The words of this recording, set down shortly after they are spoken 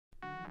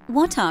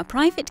What are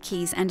private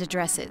keys and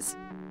addresses?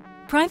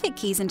 Private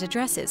keys and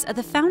addresses are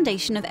the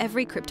foundation of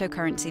every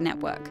cryptocurrency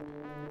network.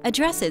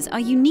 Addresses are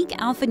unique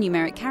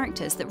alphanumeric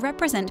characters that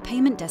represent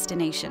payment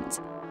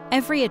destinations.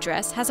 Every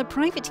address has a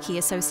private key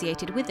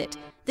associated with it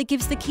that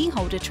gives the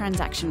keyholder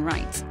transaction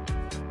rights.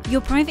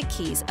 Your private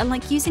keys are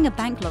like using a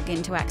bank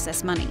login to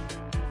access money.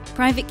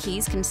 Private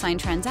keys can sign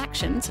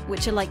transactions,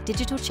 which are like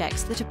digital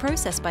checks that are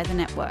processed by the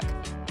network.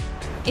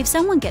 If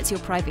someone gets your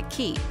private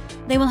key,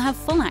 they will have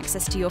full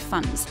access to your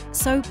funds,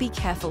 so be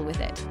careful with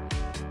it.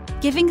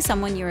 Giving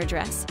someone your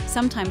address,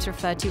 sometimes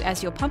referred to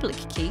as your public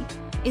key,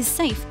 is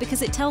safe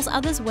because it tells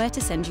others where to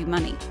send you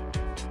money.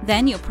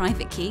 Then your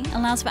private key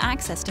allows for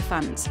access to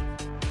funds.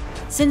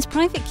 Since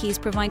private keys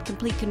provide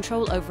complete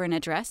control over an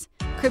address,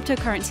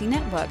 cryptocurrency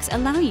networks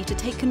allow you to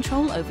take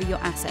control over your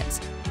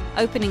assets,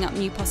 opening up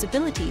new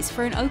possibilities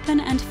for an open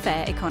and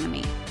fair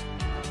economy.